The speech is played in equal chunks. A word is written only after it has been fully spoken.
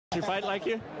She fight like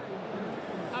you?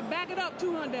 I back it up,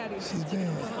 200 Daddy. She's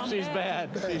bad. She's bad.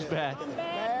 She's bad.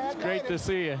 It's great to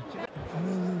see you.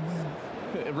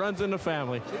 It runs in the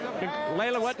family.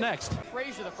 Laila, what next?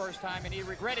 Frazier the first time, and he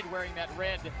regretted wearing that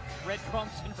red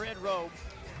trunks and red robe.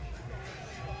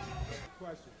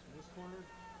 Questions.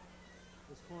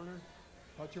 This corner,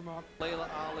 touch him up. Laila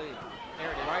Ali.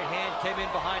 There it is. Right hand came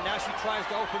in behind. Now she tries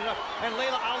to open it up. And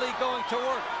Laila Ali going to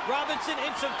work. Robinson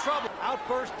in some trouble.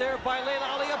 Outburst there by Laila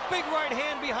Ali. A big right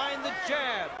hand behind the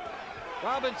jab.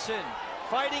 Robinson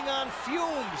fighting on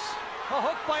fumes. A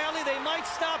hook by Ali. They might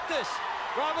stop this.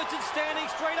 Robinson standing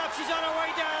straight up. She's on her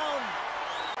way down.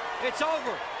 It's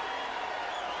over.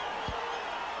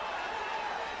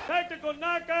 Technical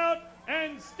knockout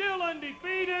and still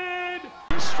undefeated.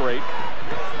 Straight,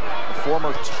 a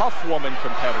former tough woman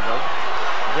competitor,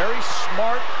 very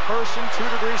smart person, 2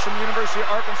 degrees from the University of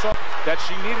Arkansas, that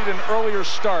she needed an earlier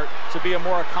start to be a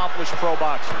more accomplished pro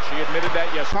boxer. She admitted that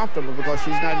yesterday. Comfortable because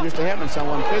she's not used to having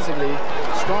someone physically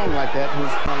strong like that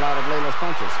who's a lot of Laila's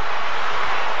punches.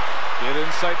 Good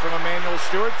insight from Emmanuel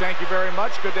Stewart. Thank you very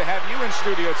much. Good to have you in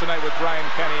studio tonight with Brian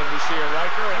Kenny and Lucia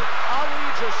Riker. And Ali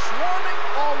just swarming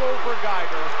all over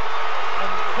Geiger.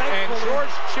 And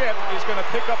George Chip is going to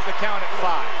pick up the count at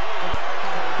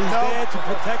 5. He's there to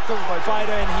protect the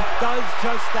fighter, and he does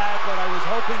just that, what I was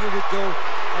hoping he would do.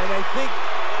 And I think...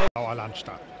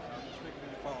 Dauerlandstadt.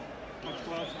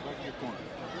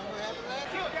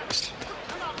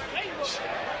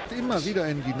 Immer wieder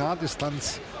in die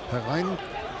Nahdistanz herein.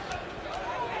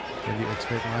 Wenn die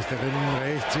Ex-Weltmeisterin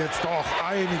rechts jetzt doch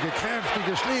einige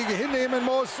kräftige Schläge hinnehmen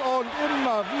muss und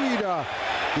immer wieder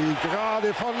die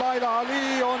Gerade von Laila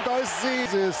Ali und da ist sie,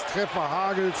 dieses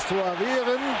Trefferhagels zu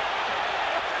erwehren.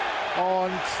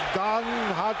 Und dann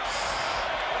hat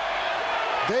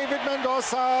David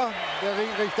Mendoza, der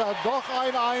Ringrichter, doch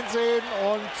ein Einsehen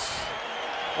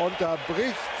und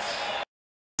unterbricht.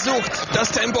 Versucht, das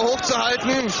Tempo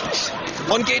hochzuhalten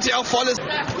und geht hier auch volles.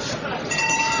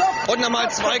 Und nochmal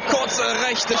 2 kurze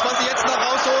Rechte. Was sie jetzt noch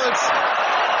rausholt,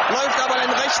 läuft aber den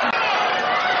Rechten.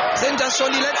 Sind das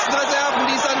schon die letzten Reserven,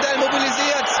 die Sandel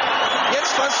mobilisiert?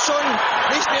 Jetzt fast schon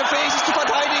nicht mehr fähig, sich zu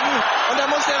verteidigen. Und da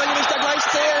muss der Ringrichter gleich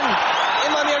zählen.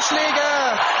 Immer mehr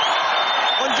Schläge.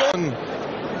 Und Jon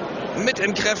mit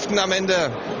in Kräften am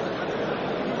Ende.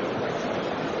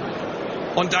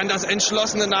 Und dann das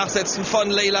entschlossene Nachsetzen von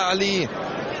Laila Ali.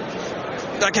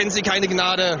 Da kennt sie keine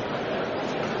Gnade.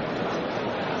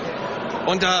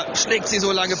 Und da schlägt sie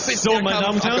so lange, bis so, meine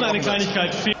Damen und Herren, eine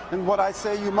Kleinigkeit. And what I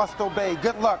say you must obey.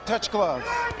 Good luck. Touch gloves. She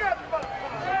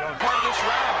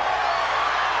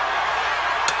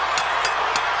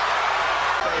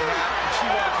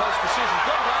won a close decision.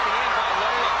 Good right hand by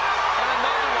Laila. And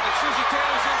another one. Susie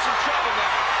Taylor's in some trouble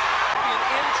now. Being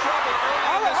in trouble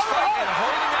early in this fight and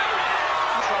holding out.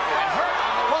 Trouble and hurt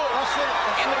on the ropes.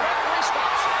 And the referee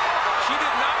stops her. She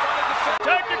did not want to defend.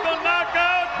 Technical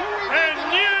knockout and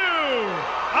new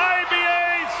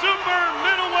IBA Super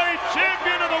Middleweight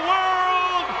Champion of the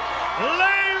World,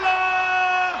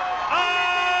 Laila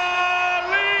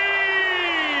Ali!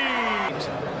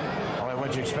 All I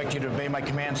want to expect you to obey my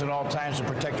commands at all times and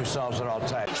protect yourselves at all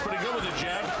times. She's pretty good with the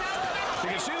jab. You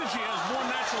can see that she has more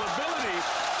natural ability.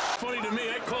 Funny to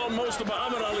me, I call most of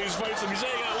Muhammad Ali's fights, and he's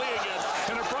saying Ali again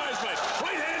in a prize fight.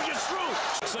 Right hand gets through.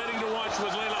 Exciting to watch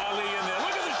with Laila Ali in there.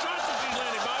 Look at the shots that she's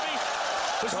landing, Bobby.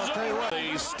 This is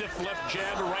a stiff left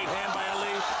jab, a right hand by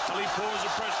Ali. Ali pours the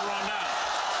pressure on now.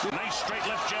 Nice straight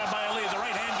left jab by Ali. The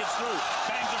right hand gets through.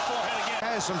 Bangs the forehead again.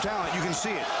 Has some talent. You can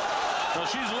see it. Well,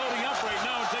 she's loading up right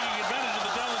now and taking advantage of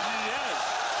the talent that she has.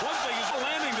 One thing is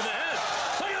landing to the head.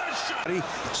 Look at that shot.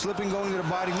 Slipping, going to the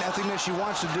body. Nothing that she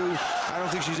wants to do, I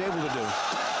don't think she's able to do.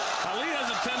 Ali has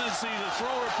a tendency to throw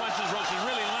her punches while she's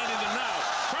really landing them now.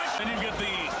 And you get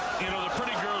the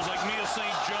pretty girls like Mia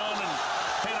St. John and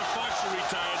Hannah Fox are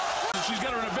retired. She's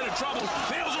got her in a bit of trouble.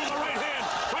 Nails with the right hand.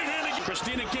 Right hand again.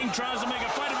 Christina King tries to make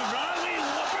a fight of it. Ali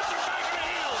puts her back in the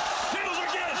heel. Nails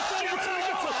again. She's ready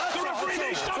to go. The referee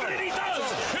may stop it, and he does.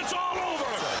 It's all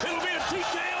over. It'll be a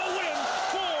TKO win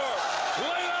for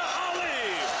Laila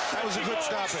Ali. That was a good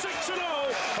stoppage. 6-0.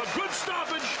 A good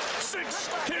stoppage. 6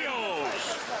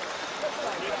 KOs.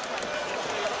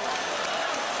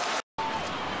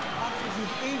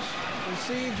 Each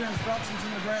received your instructions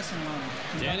in the dressing room.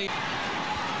 Danny,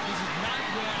 this is not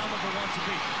where Alma wants to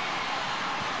be.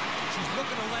 She's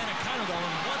looking to land a counter though,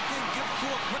 and one thing gives to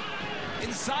her.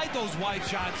 Inside those wide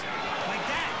shots, like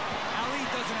that, Ali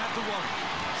doesn't have to worry.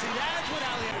 See, that's what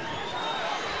Ali has.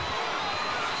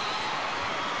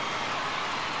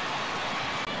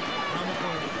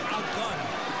 Outgunned.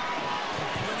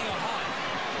 Plenty of heart.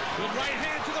 Good right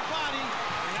hand to the body,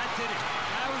 and that did it.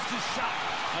 That was his shot.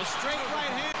 A straight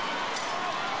right hand.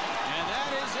 And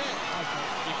that is it.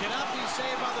 You cannot be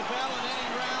saved by the bell in any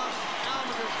round.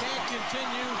 Almager can't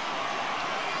continue.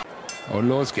 Und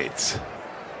los geht's.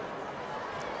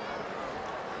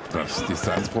 Das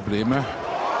Distanzprobleme.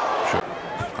 Schön.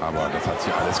 Aber das hat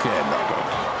sich alles geändert.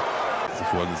 Und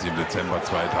sie wurden sie im Dezember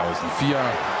 2004.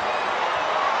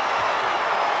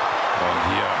 Und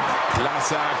hier,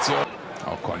 klasse Aktion.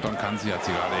 Auch kontern kann sie, hat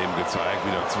sie gerade eben gezeigt.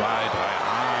 Wieder 2,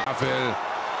 3 Tafel.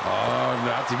 Und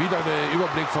da hat sie wieder den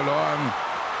Überblick verloren.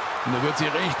 Und da wird sie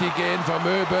richtig gehen,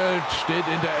 vermöbelt, steht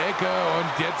in der Ecke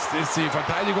und jetzt ist sie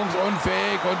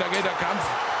verteidigungsunfähig und da geht der Kampf.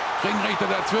 Ringrichter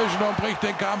dazwischen und bricht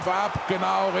den Kampf ab.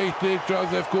 Genau, richtig,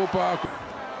 Joseph Cooper.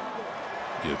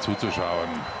 Hier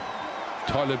zuzuschauen.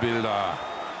 Tolle Bilder.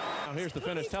 Here's the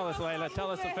finish. Tell us, Laila.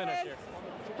 Tell us the finish here.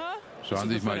 Schauen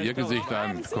Sie sich mal ihr Gesicht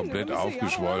an, komplett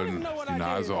aufgeschwollen, die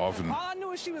Nase offen.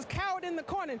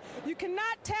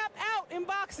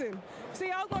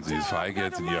 Und sie ist feige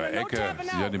jetzt in ihrer Ecke.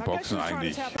 Sie hat im Boxen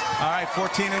eigentlich. All right,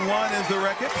 14-1 is the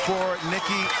record for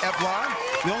Nikki Eplar.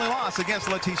 The only loss against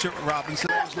Letitia Robinson.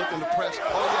 Looking to press.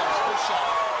 Oh, yes, good shot.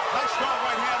 Nice strong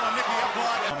right hand on Nikki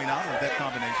Eplar. Coming out of that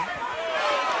combination.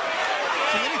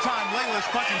 See, anytime Laila is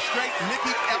punching straight,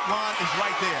 Nikki Eplar is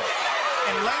right there.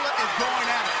 And Laila is going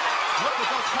at it. Look at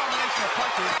those combination of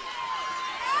punches.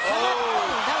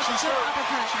 Oh, that was a good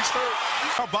uppercut. She's hurt.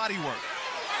 Her body work.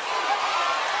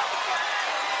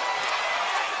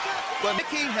 But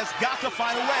Nikki has got to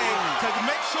find a way to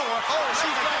make sure. Oh, she's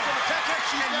got some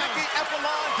attention. And Nikki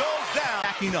Eplar goes down.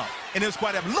 Backing up. And it's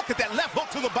quite a look at that left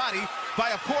hook to the body by,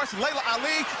 of course, Laila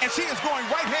Ali. And she is going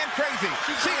right hand crazy.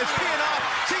 She is teeing off.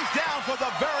 She's down for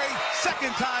the very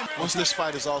second time. Once this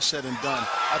fight is all said and done,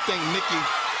 I think Nikki.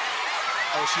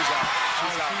 Oh, she's out.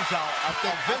 She's out. I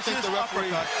think the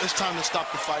referee, it's time to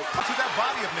stop the fight. To that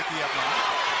body of Nikki Eplar.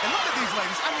 And look at these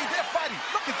ladies. I mean, they're fighting.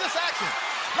 Look at this action.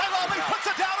 Laila Ali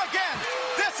puts it down again.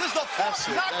 This is the fourth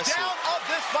knockdown of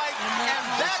this fight, and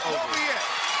that will be it.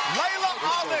 Laila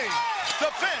Ali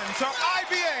defends her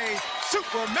IBA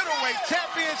Super Middleweight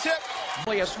Championship.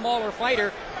 Only a smaller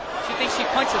fighter. She thinks she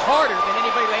punches harder than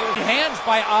anybody. Laila. Hands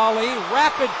by Ali,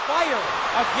 rapid fire,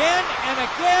 again and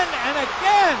again and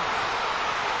again.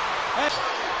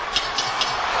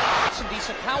 Some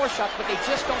decent power shots, but they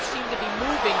just don't seem to be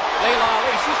moving Laila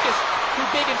Ali. She's just too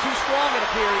big and too strong, it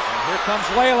appears. And here comes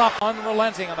Laila,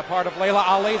 unrelenting on the part of Laila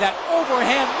Ali. That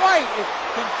overhand right is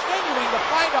continuing to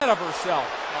find out of herself.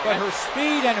 But her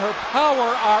speed and her power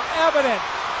are evident.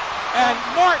 And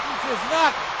Martins is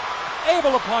not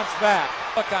able to punch back.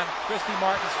 Look on Christy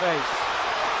Martin's face.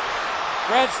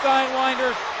 Fred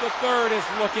Steinwinder III is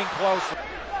looking closer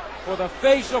for the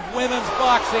face of women's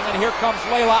boxing, and here comes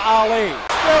Laila Ali.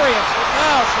 Experience, but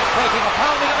now she's taking a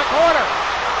pounding in the corner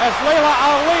as Laila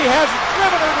Ali has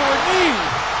driven her to her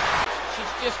knees. She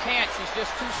just can't. She's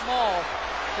just too small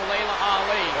for Laila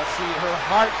Ali. Let's see, her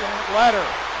heart won't let her.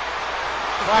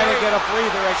 Try to get a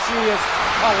breather as she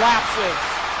collapses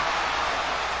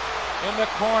in the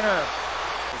corner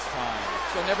this time.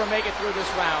 She'll never make it through this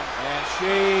round.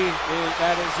 And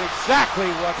that is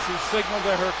exactly what she signaled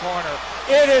at her corner.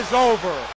 It is over.